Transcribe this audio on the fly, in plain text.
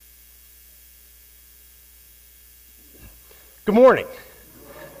Good morning.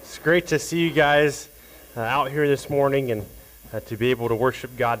 It's great to see you guys out here this morning and to be able to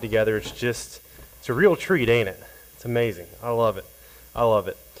worship God together. It's a real treat, ain't it? It's amazing. I love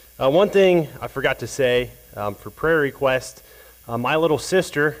it. One thing I forgot to say for prayer request, my little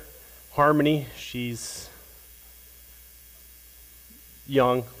sister, Harmony, she's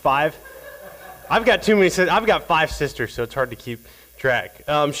young, 5. I've got too many sisters. I've got 5 sisters, so it's hard to keep track.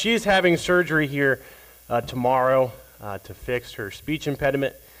 She's having surgery here tomorrow to fix her speech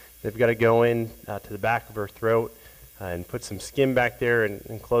impediment. They've got to go in to the back of her throat and put some skin back there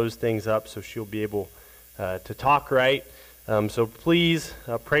and close things up so she'll be able to talk right. So please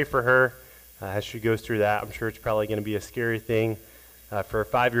pray for her as she goes through that. I'm sure it's probably going to be a scary thing for a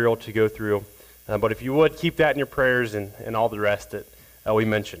 5-year-old to go through. But if you would, keep that in your prayers and all the rest that we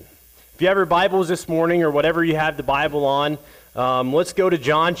mentioned. If you have your Bibles this morning or whatever you have the Bible on, let's go to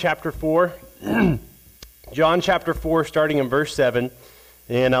John chapter 4. John chapter 4, starting in verse 7.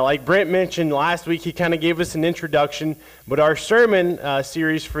 And like Brent mentioned last week, he kind of gave us an introduction. But our sermon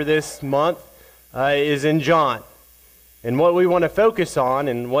series for this month is in John. And what we want to focus on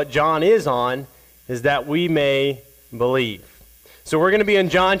and what John is on is that we may believe. So we're going to be in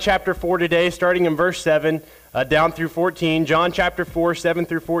John chapter 4 today, starting in verse 7 down through 14. John chapter 4, 7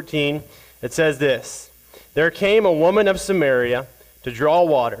 through 14. It says this: There came a woman of Samaria to draw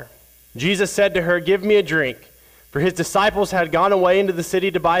water. Jesus said to her, "Give me a drink," for his disciples had gone away into the city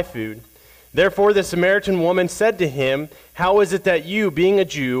to buy food. Therefore the Samaritan woman said to him, "How is it that you, being a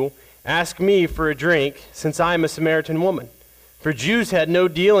Jew, ask me for a drink, since I am a Samaritan woman?" For Jews had no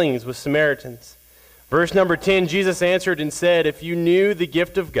dealings with Samaritans. Verse number 10, Jesus answered and said, "If you knew the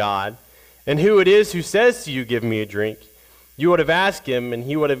gift of God, and who it is who says to you, 'Give me a drink,' you would have asked him, and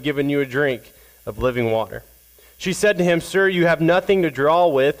he would have given you a drink of living water." She said to him, "Sir, you have nothing to draw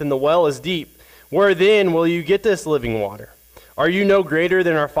with, and the well is deep. Where then will you get this living water? Are you no greater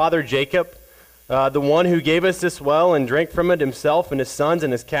than our father Jacob, the one who gave us this well and drank from it himself and his sons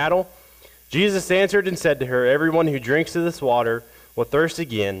and his cattle?" Jesus answered and said to her, "Everyone who drinks of this water will thirst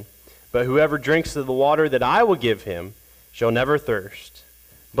again, but whoever drinks of the water that I will give him shall never thirst.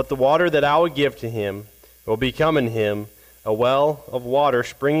 But the water that I will give to him will become in him a well of water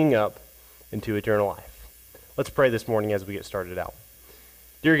springing up into eternal life." Let's pray this morning as we get started out.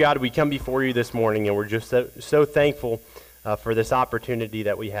 Dear God, we come before you this morning, and we're just so thankful for this opportunity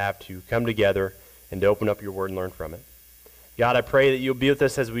that we have to come together and to open up your word and learn from it. God, I pray that you'll be with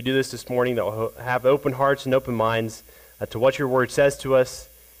us as we do this morning, that we'll have open hearts and open minds to what your word says to us,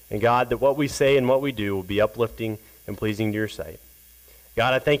 and God, that what we say and what we do will be uplifting and pleasing to your sight.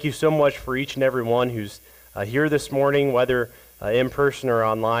 God, I thank you so much for each and every one who's here this morning, whether in person or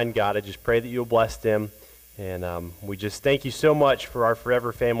online. God, I just pray that you'll bless them. And we just thank you so much for our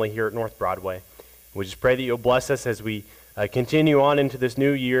forever family here at North Broadway. We just pray that you'll bless us as we continue on into this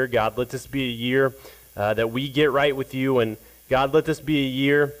new year. God, let this be a year that we get right with you. And God, let this be a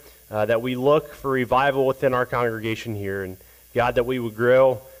year that we look for revival within our congregation here. And God, that we would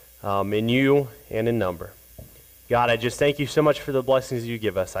grow in you and in number. God, I just thank you so much for the blessings you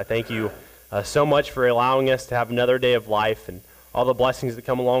give us. I thank you so much for allowing us to have another day of life and all the blessings that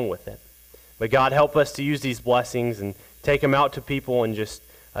come along with it. But God, help us to use these blessings and take them out to people and just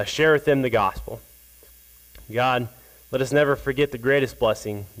share with them the gospel. God, let us never forget the greatest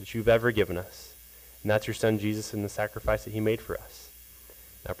blessing that you've ever given us. And that's your son Jesus and the sacrifice that he made for us.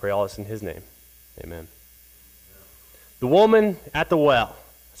 And I pray all this in his name. Amen. The woman at the well.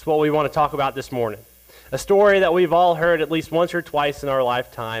 That's what we want to talk about this morning. A story that we've all heard at least once or twice in our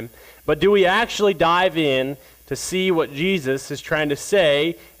lifetime. But do we actually dive in to see what Jesus is trying to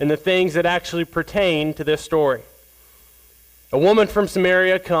say and the things that actually pertain to this story? A woman from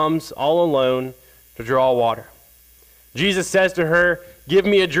Samaria comes all alone to draw water. Jesus says to her, "Give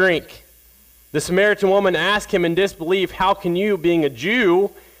me a drink." The Samaritan woman asks him in disbelief, "How can you, being a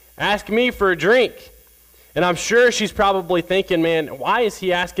Jew, ask me for a drink?" And I'm sure she's probably thinking, man, why is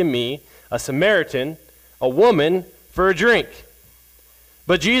he asking me, a Samaritan, a woman, for a drink?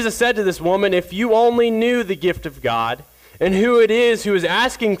 But Jesus said to this woman, "If you only knew the gift of God and who it is who is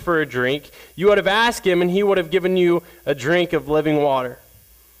asking for a drink, you would have asked him and he would have given you a drink of living water."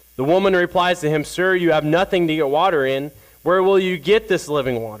 The woman replies to him, "Sir, you have nothing to get water in. Where will you get this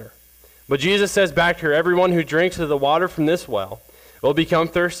living water?" But Jesus says back to her, "Everyone who drinks of the water from this well will become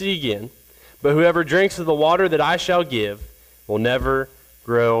thirsty again. But whoever drinks of the water that I shall give will never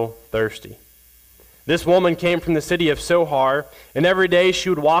grow thirsty." This woman came from the city of Sohar, and every day she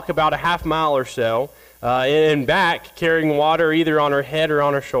would walk about a half mile or so and back carrying water either on her head or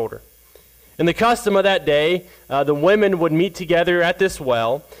on her shoulder. In the custom of that day, the women would meet together at this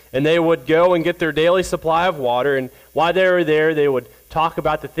well, and they would go and get their daily supply of water, and while they were there, they would talk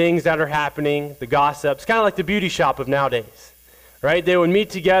about the things that are happening, the gossips, kind of like the beauty shop of nowadays, right? They would meet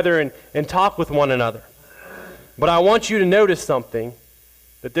together and talk with one another. But I want you to notice something,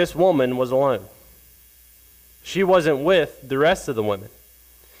 that this woman was alone. She wasn't with the rest of the women.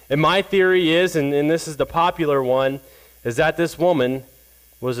 And my theory is, and this is the popular one, is that this woman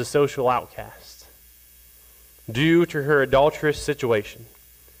was a social outcast due to her adulterous situation.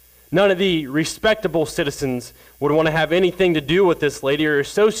 None of the respectable citizens would want to have anything to do with this lady or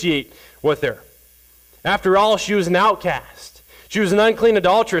associate with her. After all, she was an outcast. She was an unclean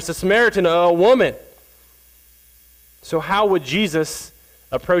adulteress, a Samaritan, a woman. So how would Jesus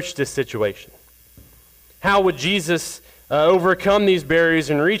approach this situation? How would Jesus overcome these barriers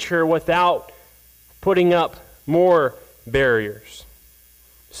and reach her without putting up more barriers?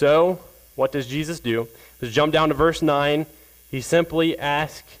 So, what does Jesus do? Let's jump down to verse 9. He simply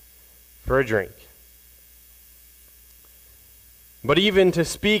asks for a drink. But even to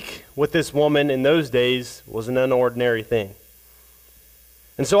speak with this woman in those days was an unordinary thing.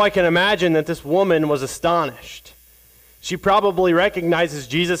 And so I can imagine that this woman was astonished. She probably recognizes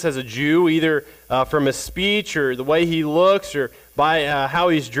Jesus as a Jew, either from his speech or the way he looks or by how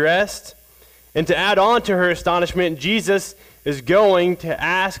he's dressed. And to add on to her astonishment, Jesus is going to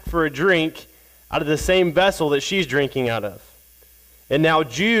ask for a drink out of the same vessel that she's drinking out of. And now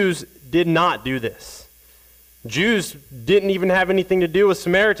Jews did not do this. Jews didn't even have anything to do with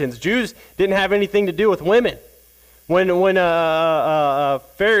Samaritans. Jews didn't have anything to do with women. When a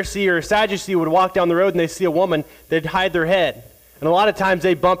Pharisee or a Sadducee would walk down the road and they see a woman, they'd hide their head. And a lot of times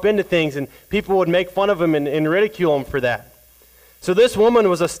they'd bump into things and people would make fun of them and ridicule them for that. So this woman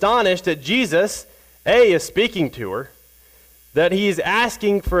was astonished that Jesus, is speaking to her, that he's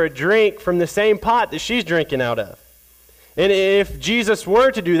asking for a drink from the same pot that she's drinking out of. And if Jesus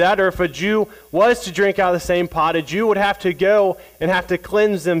were to do that, or if a Jew was to drink out of the same pot, a Jew would have to go and have to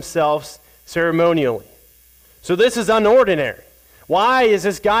cleanse themselves ceremonially. So this is unordinary. Why is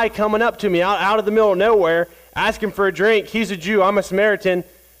this guy coming up to me out of the middle of nowhere, asking for a drink? He's a Jew, I'm a Samaritan.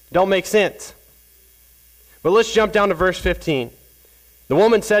 Don't make sense. But let's jump down to verse 15. The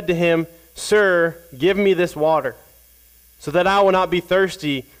woman said to him, "Sir, give me this water, so that I will not be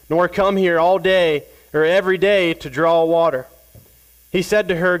thirsty, nor come here all day or every day to draw water." He said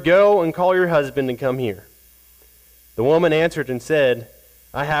to her, "Go and call your husband and come here." The woman answered and said,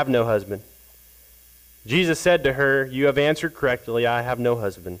 "I have no husband." Jesus said to her, "You have answered correctly, I have no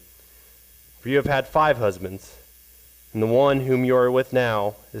husband. For you have had 5 husbands, and the one whom you are with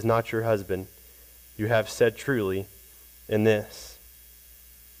now is not your husband. You have said truly in this."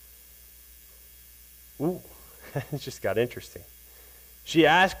 Ooh, it just got interesting. She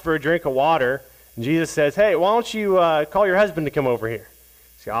asked for a drink of water, and Jesus says, "Hey, why don't you call your husband to come over here?"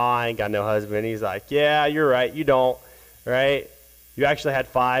 She's like, "Oh, I ain't got no husband." He's like, "Yeah, you're right, you don't, right? You actually had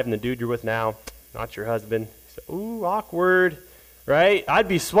 5, and the dude you're with now, not your husband." Said, "Ooh, awkward," right? I'd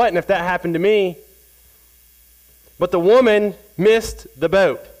be sweating if that happened to me. But the woman missed the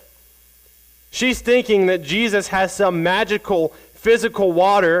boat. She's thinking that Jesus has some magical physical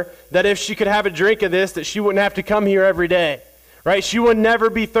water that if she could have a drink of this, that she wouldn't have to come here every day, right? She would never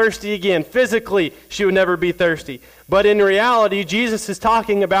be thirsty again. Physically, she would never be thirsty. But in reality, Jesus is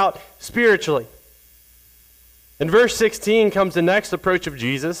talking about spiritually. In verse 16 comes the next approach of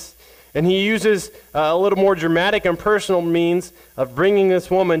Jesus, and he uses a little more dramatic and personal means of bringing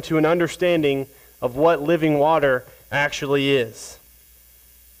this woman to an understanding of what living water actually is.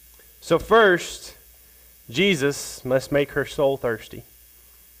 So first, Jesus must make her soul thirsty.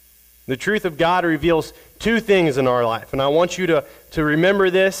 The truth of God reveals 2 things in our life, and I want you to remember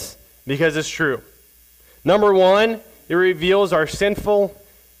this because it's true. Number 1, it reveals our sinful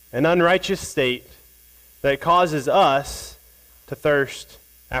and unrighteous state that causes us to thirst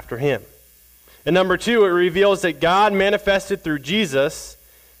after Him. And number 2, it reveals that God manifested through Jesus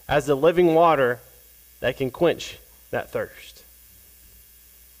as the living water that can quench that thirst.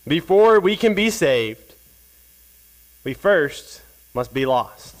 Before we can be saved, we first must be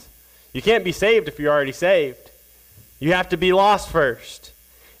lost. You can't be saved if you're already saved. You have to be lost first.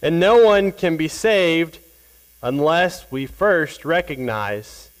 And no one can be saved unless we first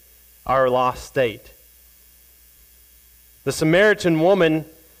recognize our lost state. The Samaritan woman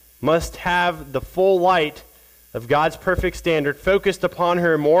must have the full light of God's perfect standard focused upon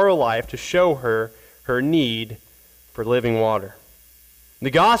her immoral life to show her her need for living water.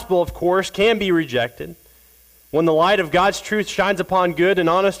 The gospel, of course, can be rejected. When the light of God's truth shines upon good and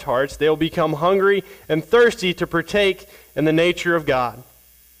honest hearts, they will become hungry and thirsty to partake in the nature of God.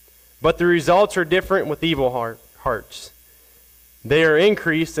 But the results are different with evil hearts. They are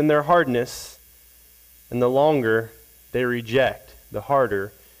increased in their hardness, and the longer they reject, the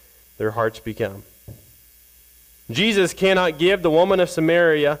harder their hearts become. Jesus cannot give the woman of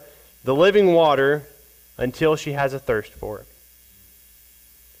Samaria the living water until she has a thirst for it.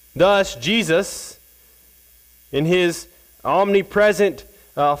 Thus, Jesus, in his omnipresent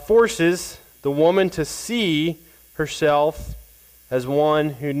forces the woman to see herself as one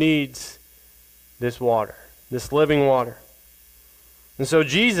who needs this water, this living water. And so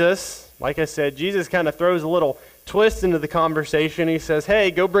Jesus, like I said, Jesus kind of throws a little twist into the conversation. He says,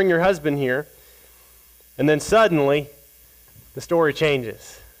 hey, go bring your husband here. And then suddenly, the story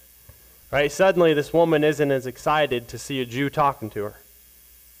changes. Right? Suddenly, this woman isn't as excited to see a Jew talking to her.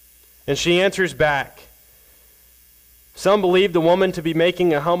 And she answers back. Some believe the woman to be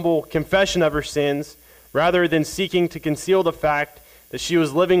making a humble confession of her sins rather than seeking to conceal the fact that she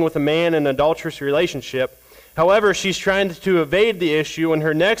was living with a man in an adulterous relationship. However, she's trying to evade the issue, and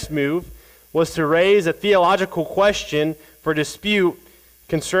her next move was to raise a theological question for dispute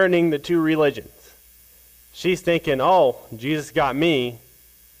concerning the two religions. She's thinking, oh, Jesus got me,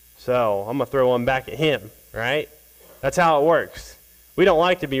 so I'm going to throw one back at him, right? That's how it works. We don't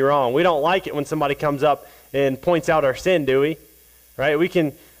like to be wrong. We don't like it when somebody comes up and points out our sin, do we? Right? We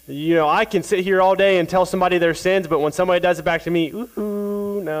can, I can sit here all day and tell somebody their sins, but when somebody does it back to me,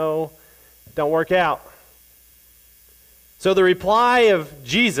 ooh, no, don't work out. So the reply of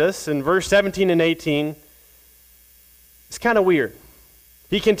Jesus in verse 17 and 18 is kind of weird.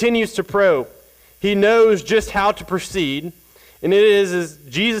 He continues to probe. He knows just how to proceed, and it is as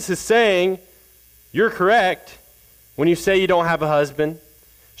Jesus is saying, you're correct when you say you don't have a husband.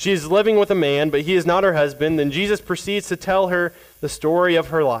 She is living with a man, but he is not her husband. Then Jesus proceeds to tell her the story of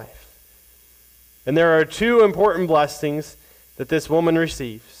her life. And there are two important blessings that this woman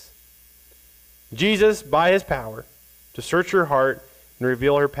receives. Jesus, by his power to search her heart and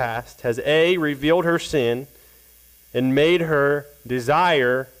reveal her past, has A, revealed her sin and made her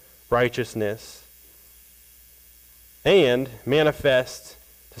desire righteousness, and manifest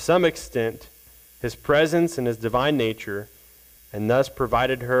to some extent his presence and his divine nature, and thus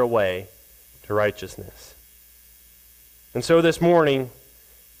provided her a way to righteousness. And so this morning,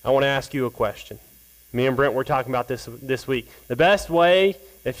 I want to ask you a question. Me and Brent were talking about this week. The best way,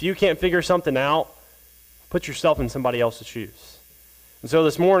 if you can't figure something out, put yourself in somebody else's shoes. And so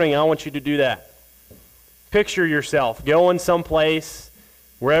this morning, I want you to do that. Picture yourself going someplace,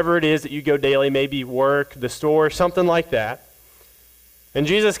 wherever it is that you go daily, maybe work, the store, something like that. And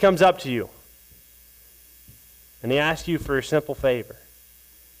Jesus comes up to you. And he asks you for a simple favor.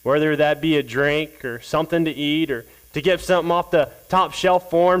 Whether that be a drink or something to eat or to get something off the top shelf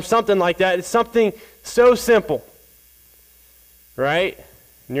for him, something like that. It's something so simple. Right?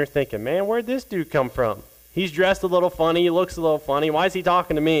 And you're thinking, man, where'd this dude come from? He's dressed a little funny. He looks a little funny. Why is he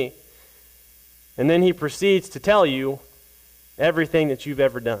talking to me? And then he proceeds to tell you everything that you've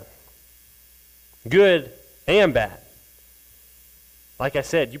ever done. Good and bad. Like I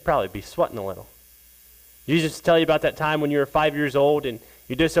said, you'd probably be sweating a little. Jesus tell you about that time when you were 5 years old and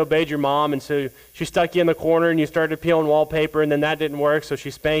you disobeyed your mom, and so she stuck you in the corner and you started peeling wallpaper, and then that didn't work, so she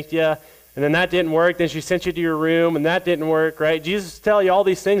spanked you, and then that didn't work, then she sent you to your room, and that didn't work, right? Jesus tell you all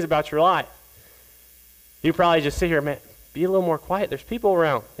these things about your life. You probably just sit here, man, be a little more quiet. There's people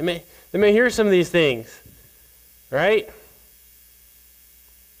around. They may hear some of these things, right?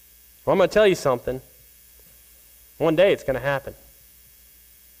 Well, I'm going to tell you something. One day it's going to happen.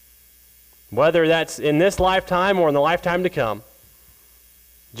 Whether that's in this lifetime or in the lifetime to come,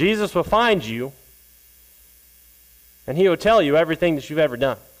 Jesus will find you and he will tell you everything that you've ever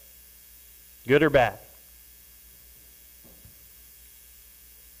done, good or bad.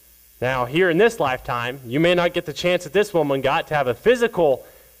 Now, here in this lifetime, you may not get the chance that this woman got to have a physical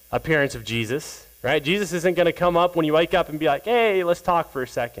appearance of Jesus, right? Jesus isn't going to come up when you wake up and be like, hey, let's talk for a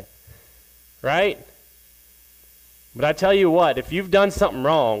second, right? But I tell you what, if you've done something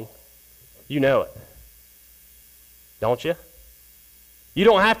wrong, you know it. Don't you? You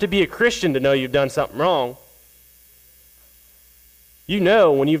don't have to be a Christian to know you've done something wrong. You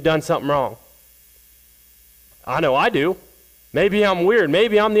know when you've done something wrong. I know I do. Maybe I'm weird.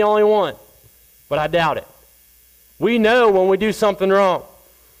 Maybe I'm the only one. But I doubt it. We know when we do something wrong.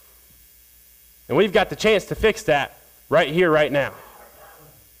 And we've got the chance to fix that right here, right now.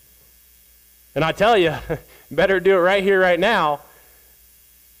 And I tell you, better do it right here, right now,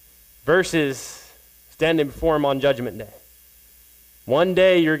 versus standing before him on Judgment Day. One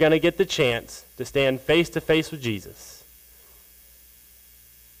day you're going to get the chance to stand face to face with Jesus.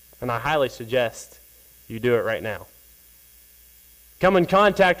 And I highly suggest you do it right now. come in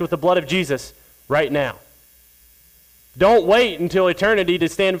contact with the blood of Jesus right now. Don't wait until eternity to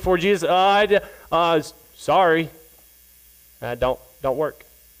stand before Jesus. Sorry. Don't work.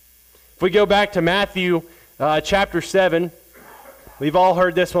 If we go back to Matthew chapter 7, we've all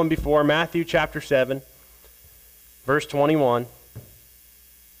heard this one before. Matthew chapter 7, verse 21.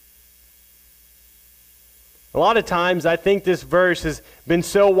 A lot of times I think this verse has been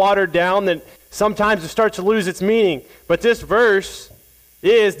so watered down that sometimes it starts to lose its meaning. But this verse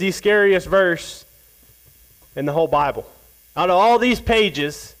is the scariest verse in the whole Bible. Out of all these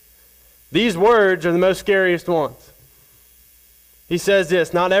pages, these words are the most scariest ones. He says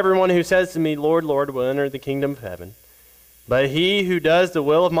this, "Not everyone who says to me, 'Lord, Lord,' will enter the kingdom of heaven, but he who does the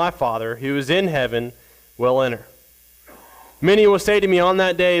will of my Father who is in heaven will enter. Many will say to me on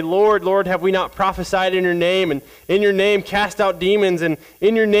that day, 'Lord, Lord, have we not prophesied in your name, and in your name cast out demons, and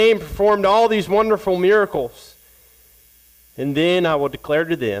in your name performed all these wonderful miracles?' And then I will declare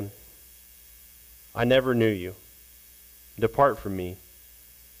to them, 'I never knew you. Depart from me,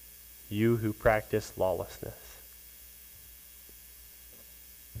 you who practice lawlessness.'"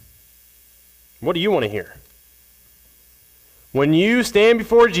 What do you want to hear? When you stand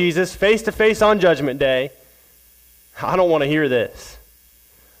before Jesus face to face on Judgment Day, I don't want to hear this.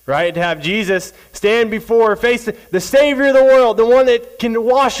 Right? To have Jesus stand before, face the Savior of the world, the one that can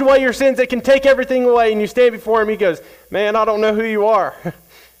wash away your sins, that can take everything away, and you stand before him, he goes, "Man, I don't know who you are.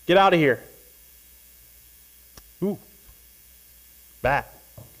 Get out of here." Ooh. Bad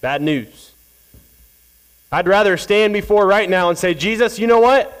news. I'd rather stand before right now and say, "Jesus, you know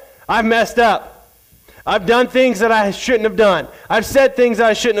what? I've messed up. I've done things that I shouldn't have done. I've said things that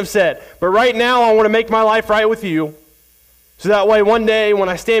I shouldn't have said. But right now I want to make my life right with you. So that way one day when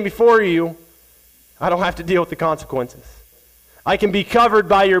I stand before you, I don't have to deal with the consequences. I can be covered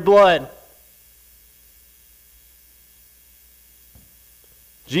by your blood."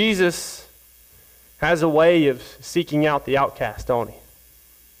 Jesus has a way of seeking out the outcast, don't he?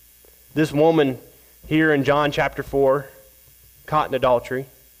 This woman here in John chapter 4, caught in adultery.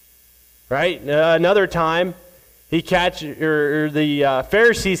 Right? Another time, the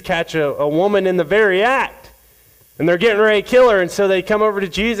Pharisees catch a woman in the very act. And they're getting ready to kill her. And so they come over to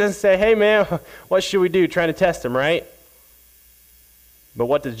Jesus and say, "Hey, man, what should we do?" Trying to test him, right? But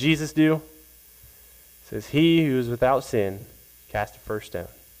what does Jesus do? He says, "He who is without sin, cast the first stone."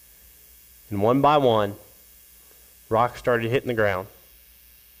 And one by one, rocks started hitting the ground.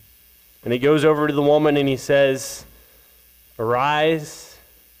 And he goes over to the woman and he says, "Arise,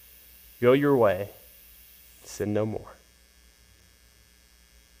 go your way, sin no more."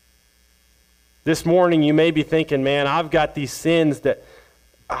 This morning you may be thinking, "Man, I've got these sins that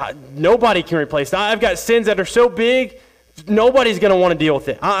nobody can replace. I've got sins that are so big, nobody's going to want to deal with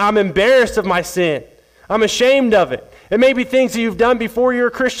it. I'm embarrassed of my sin. I'm ashamed of it." It may be things that you've done before you're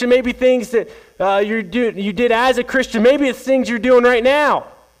a Christian, maybe things that you did as a Christian, maybe it's things you're doing right now.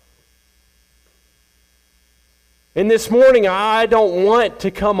 And this morning, I don't want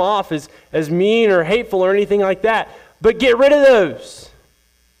to come off as mean or hateful or anything like that, but get rid of those.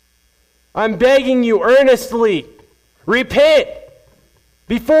 I'm begging you earnestly, repent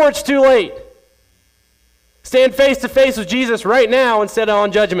before it's too late. Stand face to face with Jesus right now instead of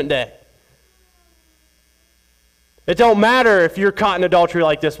on Judgment Day. It don't matter if you're caught in adultery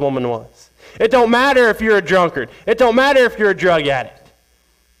like this woman was. It don't matter if you're a drunkard. It don't matter if you're a drug addict.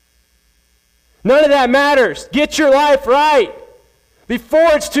 None of that matters. Get your life right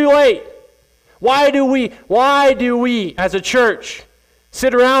before it's too late. Why do we as a church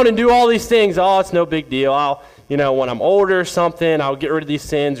sit around and do all these things? "Oh, it's no big deal. When I'm older or something, I'll get rid of these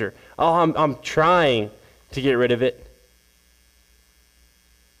sins," or "Oh, I'm trying to get rid of it."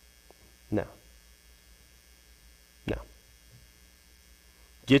 No.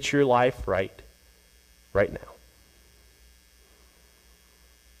 Get your life right now.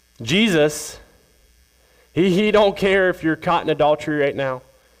 Jesus, He don't care if you're caught in adultery right now.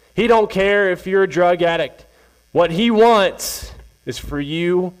 He don't care if you're a drug addict. What he wants is for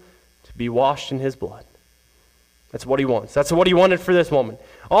you to be washed in his blood. That's what he wants. That's what he wanted for this woman.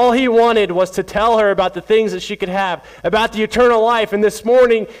 All he wanted was to tell her about the things that she could have, about the eternal life. And this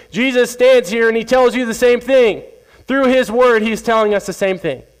morning, Jesus stands here and he tells you the same thing. Through his word, he's telling us the same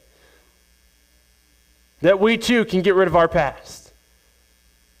thing. That we too can get rid of our past.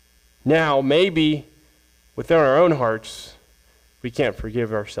 Now, maybe within our own hearts, we can't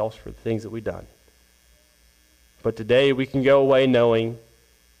forgive ourselves for the things that we've done. But today we can go away knowing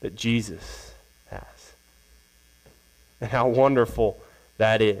that Jesus has. And how wonderful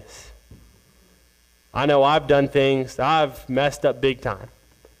that is. I know I've done things, I've messed up big time.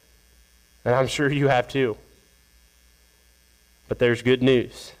 And I'm sure you have too. But there's good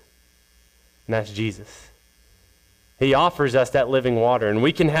news, and that's Jesus. He offers us that living water, and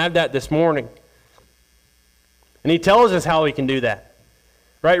we can have that this morning. And he tells us how we can do that.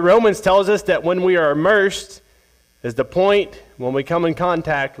 Right? Romans tells us that when we are immersed is the point when we come in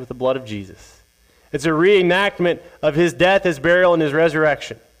contact with the blood of Jesus. It's a reenactment of his death, his burial, and his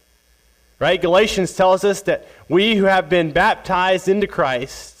resurrection. Right? Galatians tells us that we who have been baptized into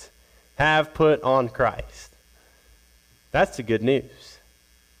Christ have put on Christ. That's the good news.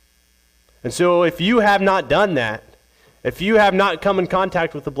 And so if you have not done that, if you have not come in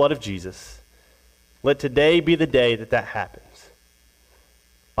contact with the blood of Jesus, let today be the day that that happens.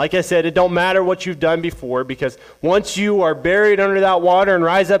 Like I said, it don't matter what you've done before, because once you are buried under that water and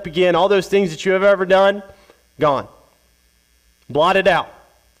rise up again, all those things that you have ever done, gone. Blotted out.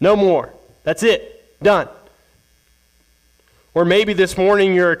 No more. That's it. Done. Or maybe this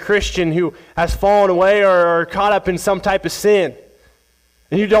morning you're a Christian who has fallen away or caught up in some type of sin.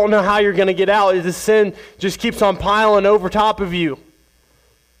 And you don't know how you're going to get out. The sin just keeps on piling over top of you.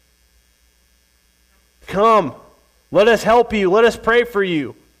 Come. Let us help you. Let us pray for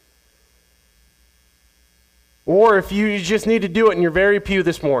you. Or if you just need to do it in your very pew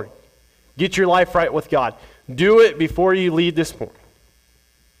this morning, get your life right with God. Do it before you leave this morning.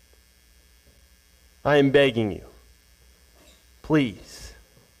 I am begging you. Please,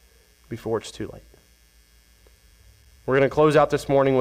 before it's too late. We're going to close out this morning with